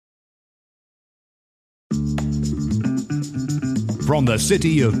From the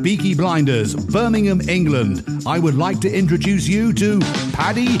city of Peaky Blinders, Birmingham, England, I would like to introduce you to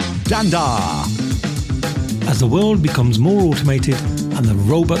Paddy Danda. As the world becomes more automated and the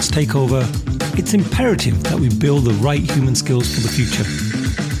robots take over, it's imperative that we build the right human skills for the future.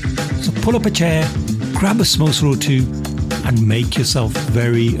 So pull up a chair, grab a samosa or two, and make yourself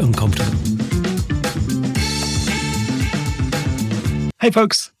very uncomfortable. Hey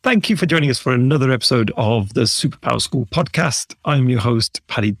folks, thank you for joining us for another episode of the Superpower School podcast. I'm your host,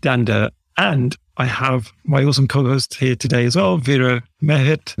 Paddy Danda, and I have my awesome co-host here today as well, Vera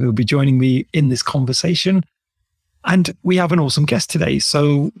Mehit, who will be joining me in this conversation. And we have an awesome guest today.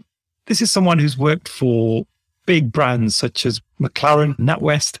 So this is someone who's worked for big brands such as McLaren,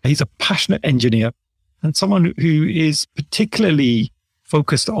 NatWest. He's a passionate engineer and someone who is particularly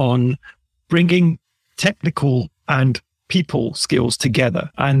focused on bringing technical and people skills together.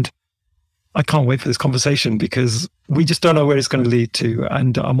 And I can't wait for this conversation because we just don't know where it's going to lead to.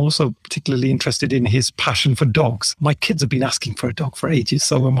 And I'm also particularly interested in his passion for dogs. My kids have been asking for a dog for ages,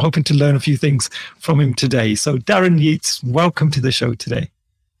 so I'm hoping to learn a few things from him today. So Darren Yeates, welcome to the show today.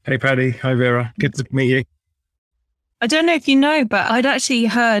 Hey Paddy, hi Vera, good to meet you. I don't know if you know, but I'd actually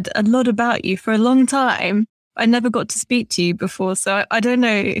heard a lot about you for a long time. I never got to speak to you before, so I don't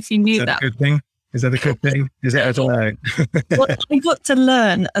know if you knew that. Is that a good thing? Is that a good thing? Is it? I don't know. Well, I got to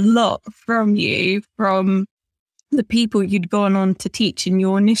learn a lot from you, from the people you'd gone on to teach in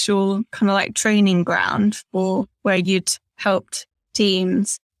your initial kind of like training ground, or where you'd helped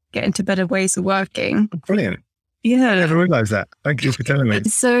teams get into better ways of working. Brilliant. Yeah. I never realised that. Thank you for telling me.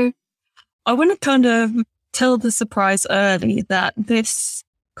 So I want to kind of tell the surprise early that this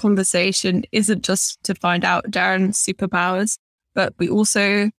conversation isn't just to find out Darren's superpowers, but we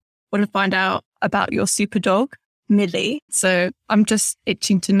also want to find out about your super dog, Millie. So I'm just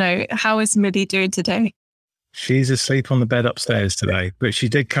itching to know, how is Millie doing today? She's asleep on the bed upstairs today, but she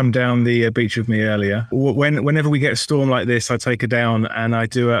did come down the beach with me earlier. Whenever we get a storm like this, I take her down and I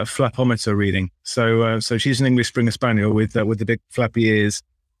do a flapometer reading. So she's an English Springer Spaniel with the big flappy ears.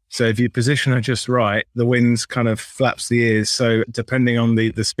 So if you position her just right, the wind kind of flaps the ears. So depending on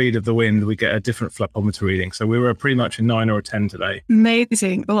the speed of the wind, we get a different flapometer reading. So we were pretty much a 9 or a 10 today.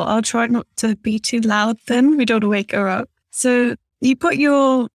 Amazing. Well, I'll try not to be too loud then. We don't want to wake her up. So you put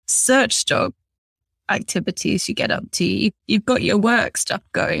your search dog activities you get up to. You've got your work stuff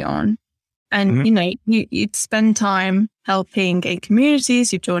going on. And, you know, you'd spend time helping in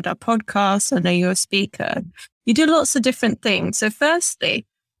communities. You've joined our podcast. I know you're a speaker. You do lots of different things. So firstly,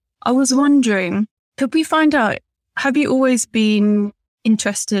 I was wondering, could we find out, have you always been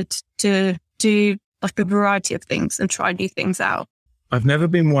interested to do like a variety of things and try new things out? I've never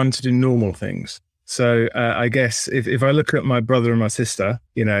been one to do normal things. So I guess if I look at my brother and my sister,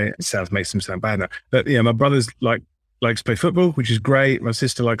 you know, it makes them sound bad now, but yeah, my brother's likes to play football, which is great. My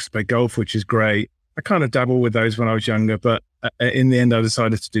sister likes to play golf, which is great. I kind of dabble with those when I was younger, but in the end, I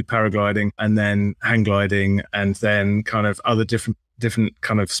decided to do paragliding and then hang gliding and then kind of other different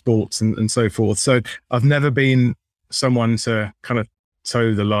kind of sports and so forth. So I've never been someone to kind of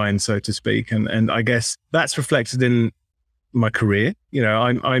toe the line, so to speak. And I guess that's reflected in my career. You know,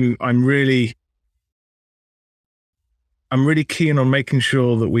 I'm really keen on making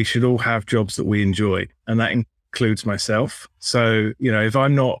sure that we should all have jobs that we enjoy. And that includes myself. So, you know, if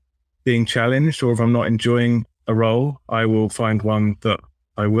I'm not being challenged or if I'm not enjoying a role, I will find one that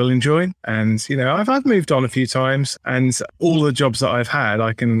I will enjoy. And, you know, I've moved on a few times, and all the jobs that I've had,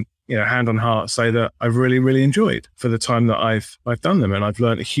 I can, you know, hand on heart say that I've really, really enjoyed for the time that I've done them, and I've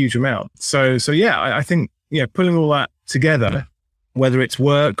learned a huge amount. So yeah, I think, you know, pulling all that together, whether it's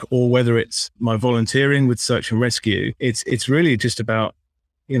work or whether it's my volunteering with search and rescue, it's really just about,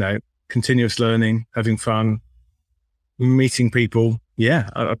 you know, continuous learning, having fun, meeting people. Yeah,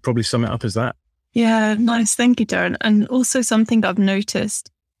 I'd probably sum it up as that. Yeah, nice. Thank you, Darren. And also something I've noticed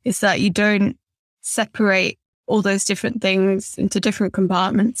is that you don't separate all those different things into different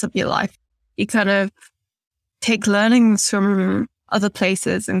compartments of your life. You kind of take learnings from other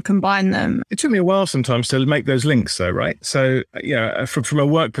places and combine them. It took me a while sometimes to make those links though, right? So, you know, from a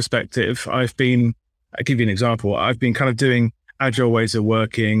work perspective, I'll give you an example. I've been kind of doing agile ways of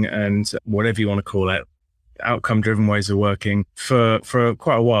working and whatever you want to call it, outcome-driven ways of working for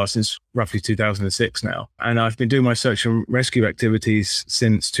quite a while, since roughly 2006 now. And I've been doing my search and rescue activities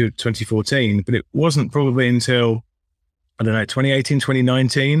since 2014, but it wasn't probably until, 2018,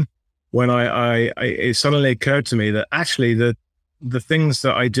 2019, when it suddenly occurred to me that actually the things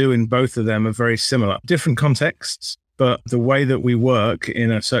that I do in both of them are very similar. Different contexts, but the way that we work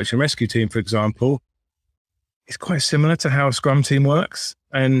in a search and rescue team, for example, is quite similar to how a Scrum team works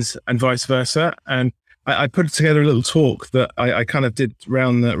and vice versa. And I put together a little talk that I kind of did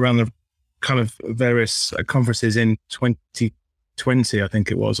around the kind of various conferences in 2020, I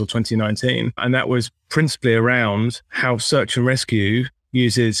think it was, or 2019. And that was principally around how search and rescue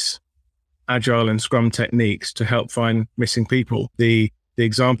uses Agile and Scrum techniques to help find missing people. The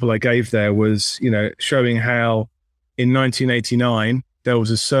example I gave there was, showing how in 1989, there was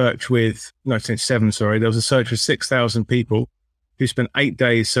a search with, 1987, sorry, there was a search with 6,000 people who spent 8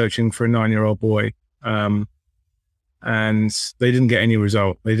 days searching for a 9-year-old boy. And they didn't get any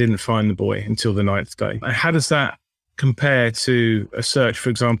result. They didn't find the boy until the 9th day. How does that compare to a search, for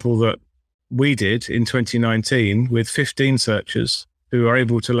example, that we did in 2019 with 15 searchers who are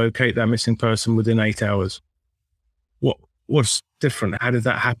able to locate that missing person within 8 hours? What's different? How did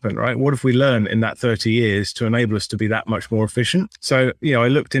that happen, right? What have we learned in that 30 years to enable us to be that much more efficient? So, I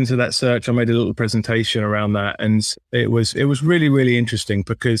looked into that search. I made a little presentation around that, and it was really, really interesting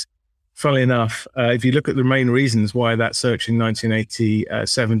because, funnily enough, if you look at the main reasons why that search in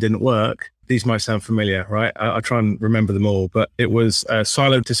 1987 didn't work, these might sound familiar, right? I'll try and remember them all, but it was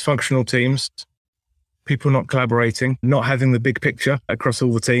siloed dysfunctional teams, people not collaborating, not having the big picture across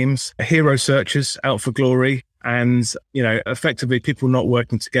all the teams, hero searchers out for glory, and, effectively people not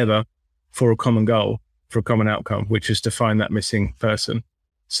working together for a common goal, for a common outcome, which is to find that missing person.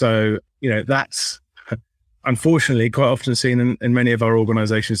 So, that's unfortunately quite often seen in many of our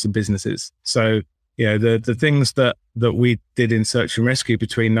organizations and businesses. So, the things that we did in search and rescue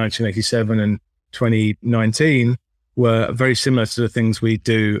between 1987 and 2019 were very similar to the things we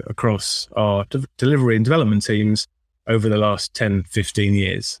do across our delivery and development teams over the last 10, 15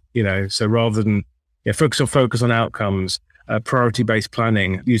 years. So rather than focus on outcomes, priority-based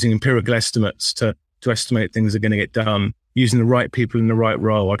planning, using empirical estimates to estimate things are going to get done, using the right people in the right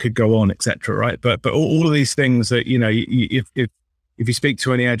role. I could go on, etc. Right, but all of these things that if you speak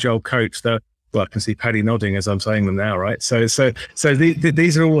to any agile coach, I can see Paddy nodding as I'm saying them now, right? So these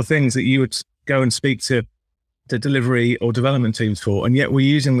are all the things that you would go and speak to the delivery or development teams for, and yet we're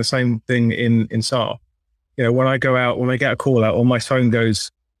using the same thing in SAR. When I go out, when I get a call out, or my phone goes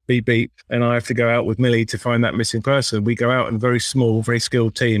beep beep, and I have to go out with Millie to find that missing person, we go out in very small, very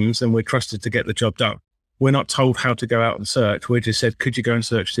skilled teams, and we're trusted to get the job done. We're not told how to go out and search. We're just said, could you go and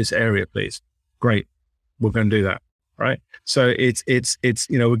search this area, please? Great. We're going to do that. Right. So it's,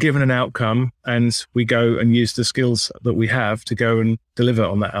 we're given an outcome, and we go and use the skills that we have to go and deliver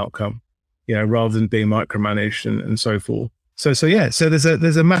on that outcome, rather than being micromanaged and so forth. So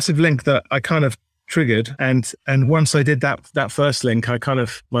there's a massive link that I kind of triggered. And once I did that first link,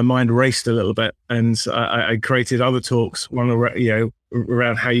 my mind raced a little bit, and I created other talks,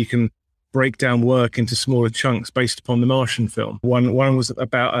 around how you can break down work into smaller chunks based upon the Martian film. One was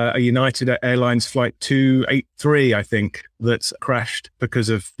about a United Airlines flight 283, I think, that crashed because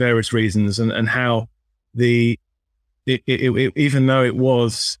of various reasons, and how even though it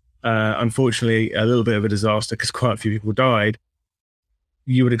was unfortunately a little bit of a disaster because quite a few people died,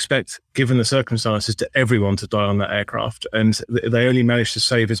 you would expect, given the circumstances, to everyone to die on that aircraft, and they only managed to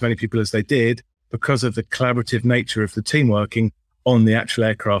save as many people as they did because of the collaborative nature of the team working on the actual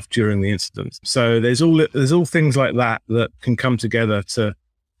aircraft during the incident. So there's all things like that can come together to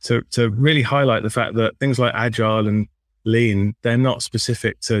really highlight the fact that things like Agile and Lean, they're not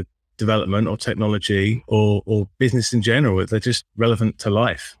specific to development or technology or business in general. They're just relevant to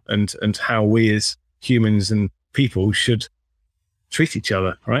life and how we as humans and people should treat each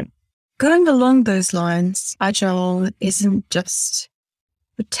other, right? Going along those lines, Agile isn't just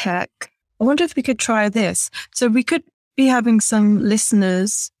for tech. I wonder if we could try this. So we could be having some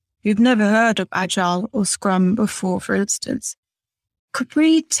listeners who've never heard of Agile or Scrum before, for instance. Could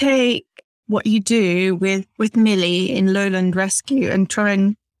we take what you do with Millie in Lowland Rescue and try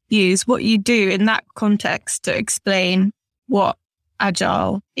and use what you do in that context to explain what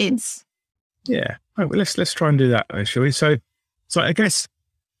Agile is? Yeah, right, well, let's try and do that, shall we? So I guess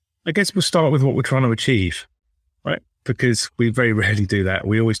we'll start with what we're trying to achieve, right? Because we very rarely do that.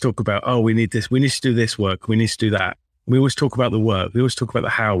 We always talk about, we need this, we need to do this work, we need to do that. We always talk about the work, we always talk about the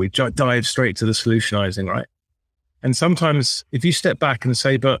how, we dive straight to the solutionizing, right? And sometimes if you step back and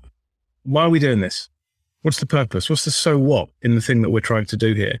say, but why are we doing this? What's the purpose? What's the so what in the thing that we're trying to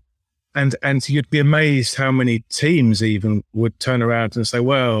do here? And you'd be amazed how many teams even would turn around and say,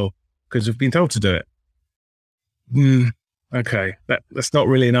 well, because we've been told to do it. Okay, that's not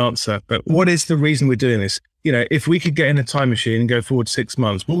really an answer, but what is the reason we're doing this? If we could get in a time machine and go forward 6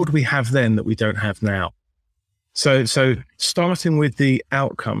 months, what would we have then that we don't have now? So starting with the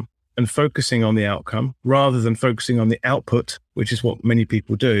outcome and focusing on the outcome rather than focusing on the output, which is what many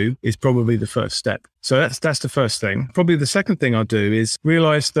people do, is probably the first step. So that's the first thing. Probably the second thing I'll do is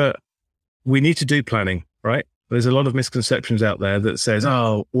realize that we need to do planning, right? There's a lot of misconceptions out there that says,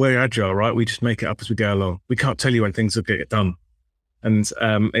 oh, we're agile, right? We just make it up as we go along. We can't tell you when things will get done. And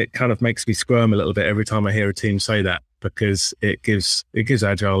it kind of makes me squirm a little bit every time I hear a team say that, because it gives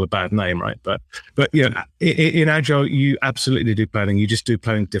agile a bad name, right? But in agile, you absolutely do planning. You just do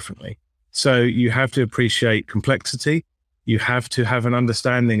planning differently. So you have to appreciate complexity. You have to have an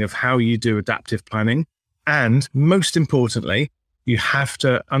understanding of how you do adaptive planning. And most importantly, you have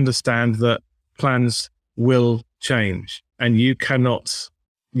to understand that plans will change, and you cannot,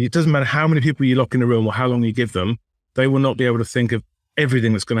 it doesn't matter how many people you lock in a room or how long you give them, they will not be able to think of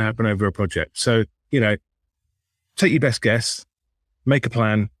everything that's going to happen over a project. So, take your best guess, make a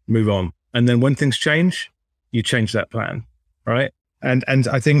plan, move on. And then when things change, you change that plan, right? And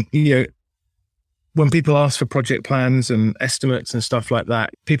I think, when people ask for project plans and estimates and stuff like that,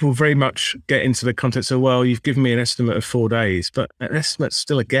 people very much get into the context of, well, you've given me an estimate of 4 days, but an estimate's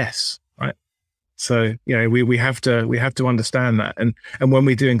still a guess, right? So, we have to understand that. And when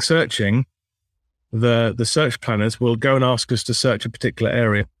we're doing searching, the search planners will go and ask us to search a particular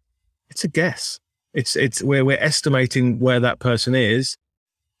area. It's a guess. It's where we're estimating where that person is.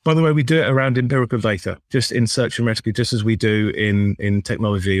 By the way, we do it around empirical data, just in search and rescue, just as we do in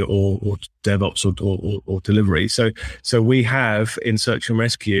technology or DevOps or delivery. So we have in search and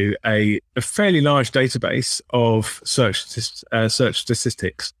rescue a fairly large database of search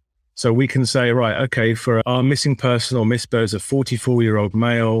statistics. So we can say, right, okay, for our missing person or missed is a 44-year-old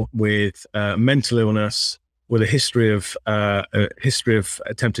male with mental illness, with a history of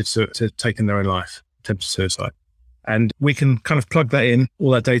attempted taking their own life, attempted suicide. And we can kind of plug that in,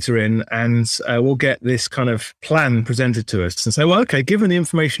 all that data in, and we'll get this kind of plan presented to us and say, well, okay, given the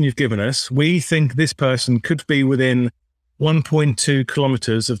information you've given us, we think this person could be within 1.2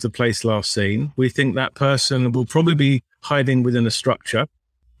 kilometers of the place last seen. We think that person will probably be hiding within a structure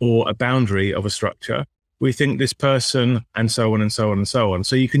or a boundary of a structure. We think this person, and so on and so on and so on.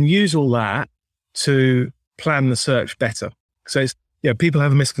 So you can use all that to plan the search better. So it's, people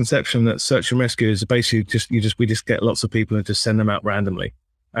have a misconception that search and rescue is basically we just get lots of people and just send them out randomly.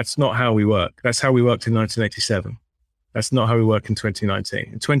 That's not how we work. That's how we worked in 1987. That's not how we work in 2019.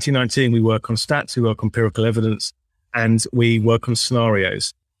 In 2019, we work on stats, we work on empirical evidence, and we work on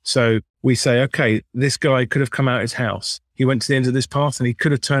scenarios. So we say, okay, this guy could have come out of his house. He went to the end of this path and he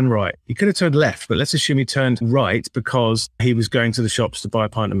could have turned right. He could have turned left, but let's assume he turned right because he was going to the shops to buy a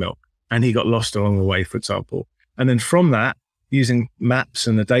pint of milk and he got lost along the way, for example. And then from that, using maps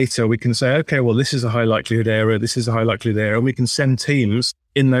and the data, we can say, okay, well, this is a high likelihood area. This is a high likelihood area. And we can send teams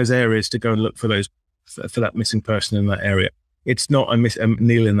in those areas to go and look for that missing person in that area. It's not a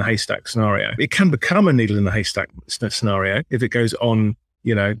needle in the haystack scenario. It can become a needle in the haystack scenario if it goes on,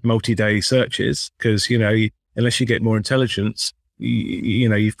 multi-day searches, because, unless you get more intelligence,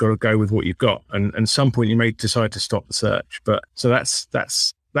 you've got to go with what you've got. And at some point you may decide to stop the search. But so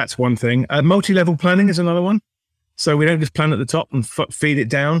that's one thing. Multi-level planning is another one. So we don't just plan at the top and feed it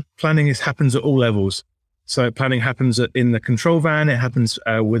down. Planning happens at all levels. So planning happens in the control van. It happens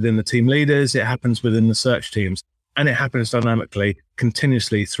within the team leaders. It happens within the search teams, and it happens dynamically,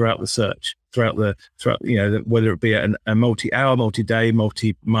 continuously throughout the search, throughout whether it be a multi-hour, multi-day,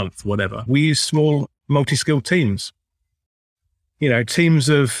 multi-month, whatever. We use small multi-skilled teams. Teams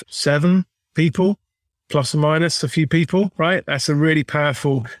of 7 people, plus or minus a few people, right? That's a really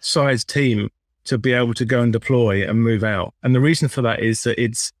powerful sized team to be able to go and deploy and move out. And the reason for that is that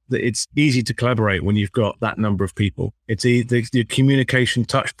it's easy to collaborate when you've got that number of people. The communication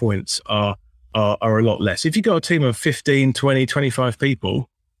touch points are a lot less. If you've got a team of 15, 20, 25 people,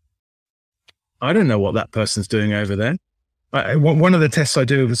 I don't know what that person's doing over there. One of the tests I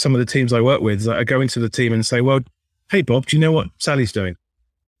do with some of the teams I work with is I go into the team and say, well, hey, Bob, do you know what Sally's doing?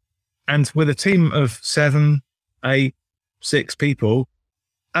 And with a team of 7, 8, 6 people,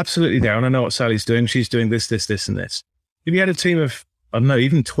 absolutely down. I know what Sally's doing. She's doing this, this, this, and this. If you had a team of, I don't know,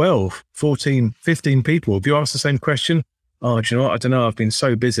 even 12, 14, 15 people, if you ask the same question, oh, do you know what? I don't know. I've been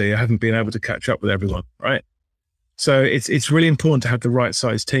so busy. I haven't been able to catch up with everyone, right? So it's really important to have the right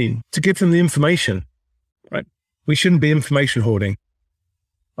size team to give them the information, right? We shouldn't be information hoarding.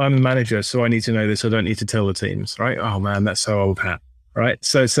 I'm the manager, so I need to know this. I don't need to tell the teams, right? Oh man, that's so old hat, right?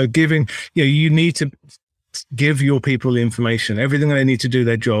 So giving, you need to give your people the information, everything they need to do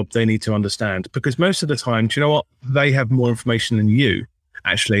their job, they need to understand, because most of the time, do you know what? They have more information than you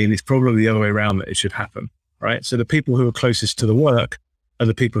actually, and it's probably the other way around that it should happen, right? So the people who are closest to the work are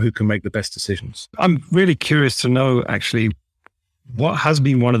the people who can make the best decisions. I'm really curious to know actually what has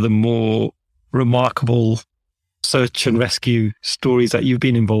been one of the more remarkable search and rescue stories that you've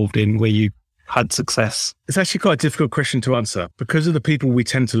been involved in, where you had success? It's actually quite a difficult question to answer because of the people we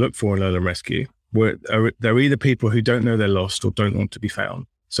tend to look for in Lowland Rescue. They're either people who don't know they're lost or don't want to be found.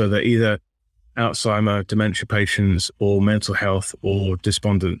 So they're either Alzheimer, dementia patients, or mental health or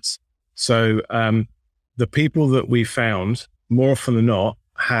despondents. So the people that we found, more often than not,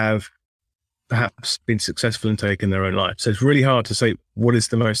 have perhaps been successful in taking their own life. So it's really hard to say what is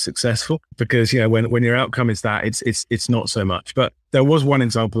the most successful because, when your outcome is that, it's not so much. But there was one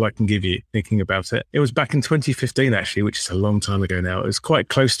example I can give you thinking about it. It was back in 2015, actually, which is a long time ago now. It was quite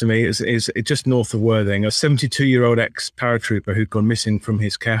close to me. It's just north of Worthing, a 72-year-old ex-paratrooper who'd gone missing from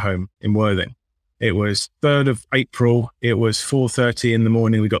his care home in Worthing. It was 3rd of April. It was 4:30 in the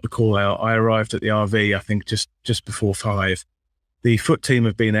morning. We got the call out. I arrived at the RV, I think just before 5. The foot team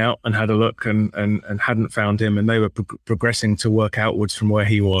had been out and had a look and hadn't found him, and they were progressing to work outwards from where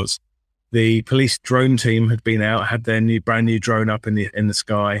he was. The police drone team had been out, had their brand new drone up in the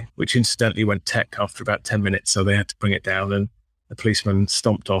sky, which incidentally went tech after about 10 minutes, so they had to bring it down, and the policeman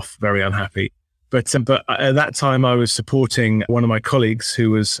stomped off, very unhappy. But at that time, I was supporting one of my colleagues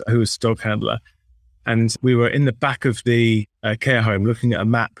who was dog handler, and we were in the back of the care home looking at a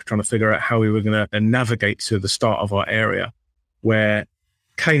map, trying to figure out how we were going to navigate to the start of our area, where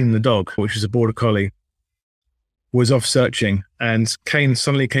Kane, the dog, which is a border collie, was off searching, and Kane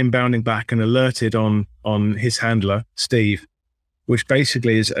suddenly came bounding back and alerted on his handler, Steve, which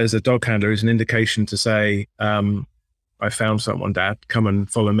basically is, as a dog handler, is an indication to say, I found someone, Dad, come and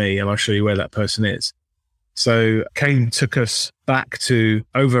follow me and I'll show you where that person is. So Kane took us back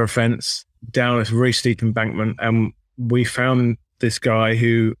over a fence, down a very steep embankment, and we found this guy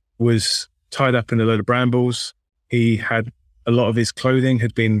who was tied up in a load of brambles. He had a lot of his clothing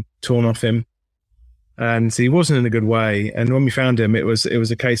had been torn off him, and he wasn't in a good way. And when we found him, it was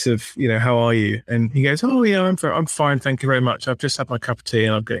a case of, how are you? And he goes, oh yeah, I'm fine, thank you very much. I've just had my cup of tea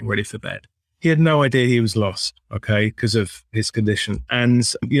and I'm getting ready for bed. He had no idea he was lost, okay, because of his condition.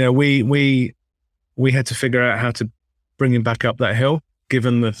 And we had to figure out how to bring him back up that hill,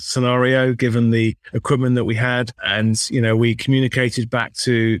 given the scenario, given the equipment that we had. And, we communicated back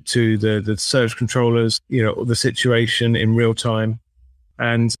to the surge controllers, the situation in real time.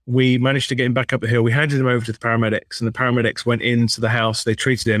 And we managed to get him back up the hill. We handed him over to the paramedics, and the paramedics went into the house. They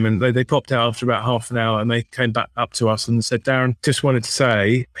treated him, and they popped out after about half an hour, and they came back up to us and said, Darren, just wanted to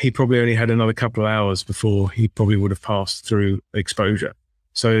say he probably only had another couple of hours before he probably would have passed through exposure.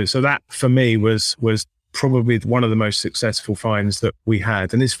 So that for me was probably one of the most successful finds that we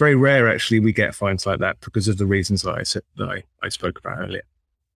had. And it's very rare, actually, we get finds like that because of the reasons that I spoke about earlier.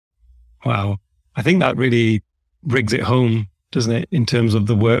 Wow. I think that really brings it home, doesn't it, in terms of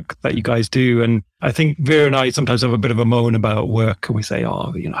the work that you guys do? And I think Vera and I sometimes have a bit of a moan about work, and we say,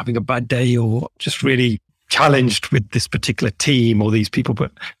 having a bad day or just really challenged with this particular team or these people.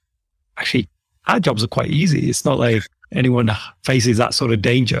 But actually, our jobs are quite easy. It's not like anyone faces that sort of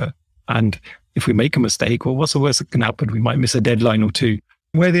danger. And if we make a mistake, well, what's the worst that can happen? We might miss a deadline or two.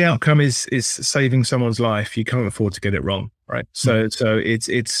 Where the outcome is saving someone's life, you can't afford to get it wrong, right? So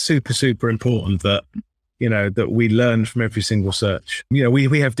it's super, super important that, that we learn from every single search. We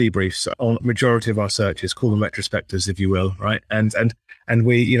have debriefs on majority of our searches, call them retrospectives, if you will, right? And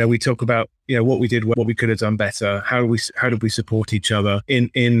we talk about, what we did, what we could have done better. How did we support each other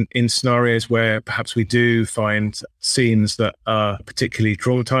in scenarios where perhaps we do find scenes that are particularly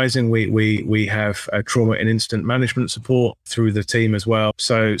traumatizing. We have trauma and incident management support through the team as well.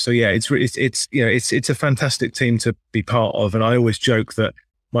 So yeah, it's a fantastic team to be part of. And I always joke that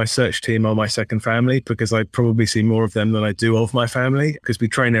my search team are my second family, because I probably see more of them than I do of my family, because we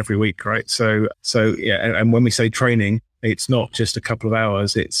train every week, right? So yeah, and when we say training, it's not just a couple of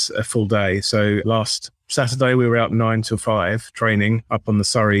hours, it's a full day. So last Saturday, we were out 9 till 5 training up on the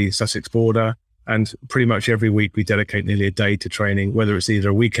Surrey-Sussex border. And pretty much every week we dedicate nearly a day to training, whether it's either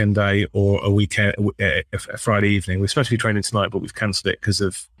a weekend day or a Friday evening. We're supposed to be training tonight, but we've cancelled it because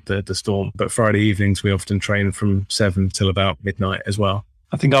of the storm. But Friday evenings, we often train from 7 till about midnight as well.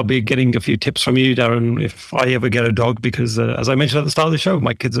 I think I'll be getting a few tips from you, Darren, if I ever get a dog, because as I mentioned at the start of the show,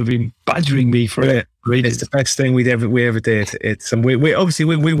 my kids have been badgering me for it. It's the best thing we ever did. It's we obviously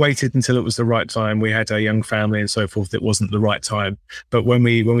waited until it was the right time. We had a young family and so forth. It wasn't the right time, but when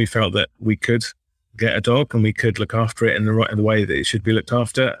we felt that we could get a dog and we could look after it in the way that it should be looked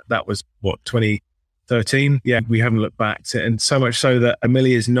after, that was 2013. Yeah, we haven't looked back to, and so much so that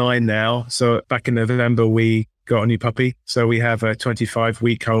Millie is 9 now. So back in November, we got a new puppy. So we have a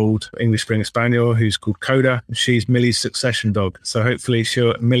 25-week-old English Springer Spaniel who's called Coda. She's Millie's succession dog. So hopefully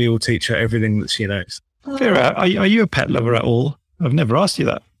Millie will teach her everything that she knows. Vera, are you a pet lover at all? I've never asked you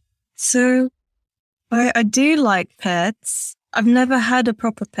that. So I do like pets. I've never had a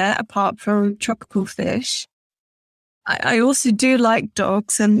proper pet apart from tropical fish. I also do like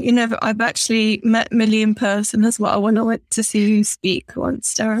dogs, and I've actually met Millie in person as well when I went to see you speak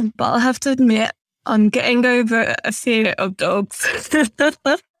once, Darren. But I'll have to admit, I'm getting over a fear of dogs.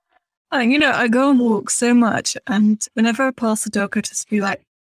 I go on walks so much, and whenever I pass a dog, I just be like,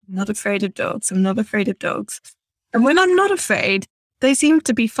 I'm not afraid of dogs. I'm not afraid of dogs. And when I'm not afraid, they seem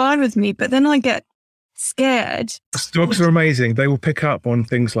to be fine with me, but then I get scared. Dogs are amazing. They will pick up on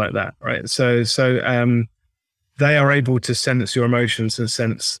things like that, right? So they are able to sense your emotions and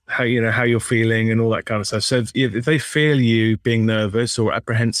sense how you're feeling and all that kind of stuff. So if they feel you being nervous or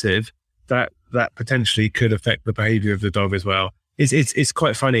apprehensive, that potentially could affect the behavior of the dog as well. It's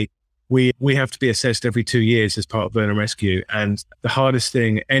quite funny. We have to be assessed every 2 years as part of Lowland Rescue, and the hardest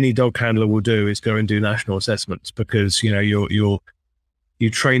thing any dog handler will do is go and do national assessments, because you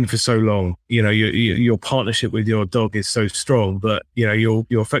train for so long. Your partnership with your dog is so strong that you're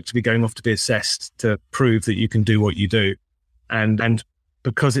effectively going off to be assessed to prove that you can do what you do, and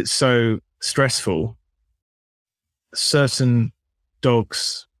because it's so stressful, certain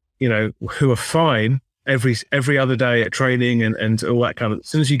dogs who are fine every other day at training and all that kind of, as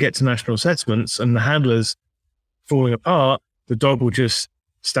soon as you get to national assessments and the handler's falling apart, the dog will just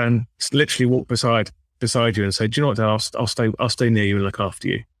literally walk beside you and say, do you know what, Dad, I'll stay near you and look after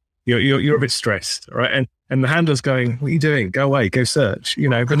you. You're a bit stressed, right? And the handler's going, what are you doing? Go away, go search,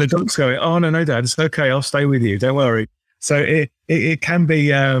 but the dog's going, oh, no, Dad, it's okay. I'll stay with you. Don't worry. So it can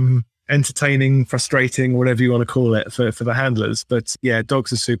be entertaining, frustrating, whatever you want to call it for the handlers. But yeah,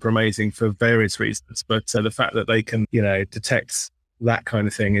 dogs are super amazing for various reasons. But the fact that they can, detect that kind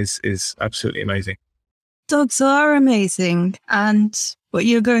of thing is absolutely amazing. Dogs are amazing. And what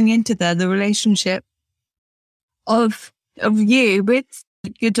you're going into there, the relationship of you with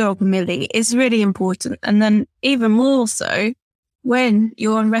your dog, Millie, is really important. And then even more so when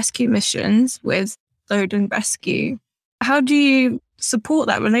you're on rescue missions with Lowland Rescue. How do you support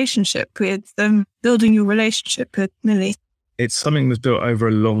that relationship with them, building your relationship with Millie? It's something that's built over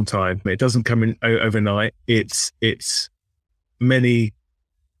a long time. It doesn't come in overnight. It's many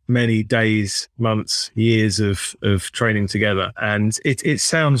days, months, years of training together. And it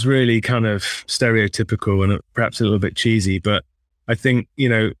sounds really kind of stereotypical and perhaps a little bit cheesy, but I think,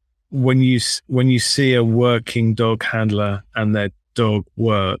 when you see a working dog handler and their dog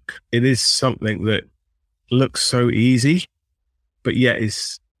work, it is something that looks so easy, but yet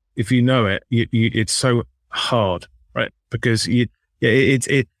if you know it, it's so hard, right? Because it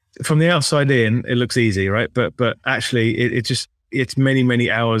from the outside in, it looks easy, right? But actually it's many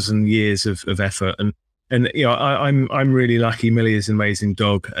hours and years of effort. And I'm really lucky. Millie is an amazing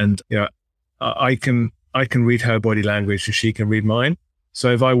dog, and I can read her body language and she can read mine.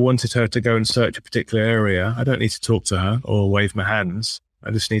 So if I wanted her to go and search a particular area, I don't need to talk to her or wave my hands.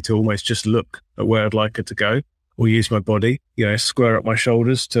 I just need to almost just look at where I'd like her to go, or use my body, square up my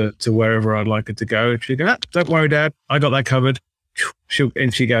shoulders to wherever I'd like her to go. And she'd go, don't worry, Dad, I got that covered.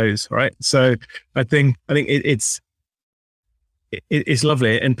 And she goes, right? So I think it's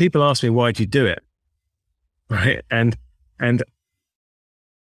lovely. And people ask me, why do you do it? Right. And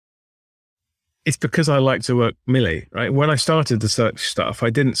it's because I like to work Millie, right? When I started the search stuff,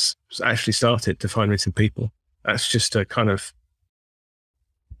 I didn't actually start it to find missing people. That's just a kind of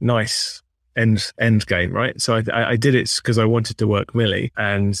nice end game, right? So I did it because I wanted to work Millie,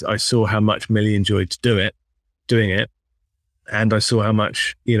 and I saw how much Millie enjoyed doing it. And I saw how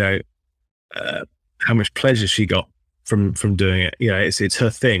much, how much pleasure she got from doing it. It's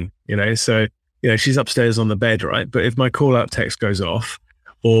her thing, so, she's upstairs on the bed, right? But if my call out text goes off,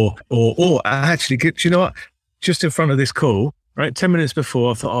 or actually, do you know what? Just in front of this call, right? 10 minutes before,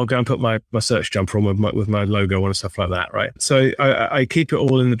 I thought I'll go and put my search jumper on with my logo on and stuff like that, right? So I keep it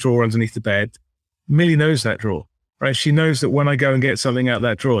all in the drawer underneath the bed. Millie knows that drawer, right? She knows that when I go and get something out of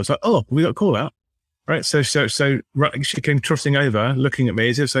that drawer, it's like, oh, we got a call out, right? So right, she came trotting over, looking at me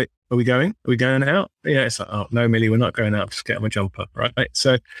as if say, are we going out? Yeah, it's like, oh no, Millie, we're not going out. Just get my jumper, right?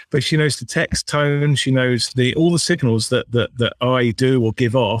 So, but she knows the text tone. She knows all the signals that I do or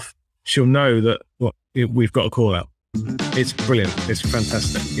give off. She'll know that we've got a call out. It's brilliant. It's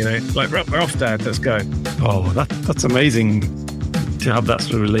fantastic. Like, we're off, Dad. Let's go. Oh, that's amazing to have that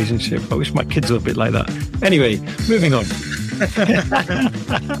sort of relationship. I wish my kids were a bit like that. Anyway, moving on.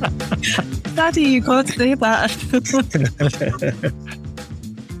 Daddy, you can't say that.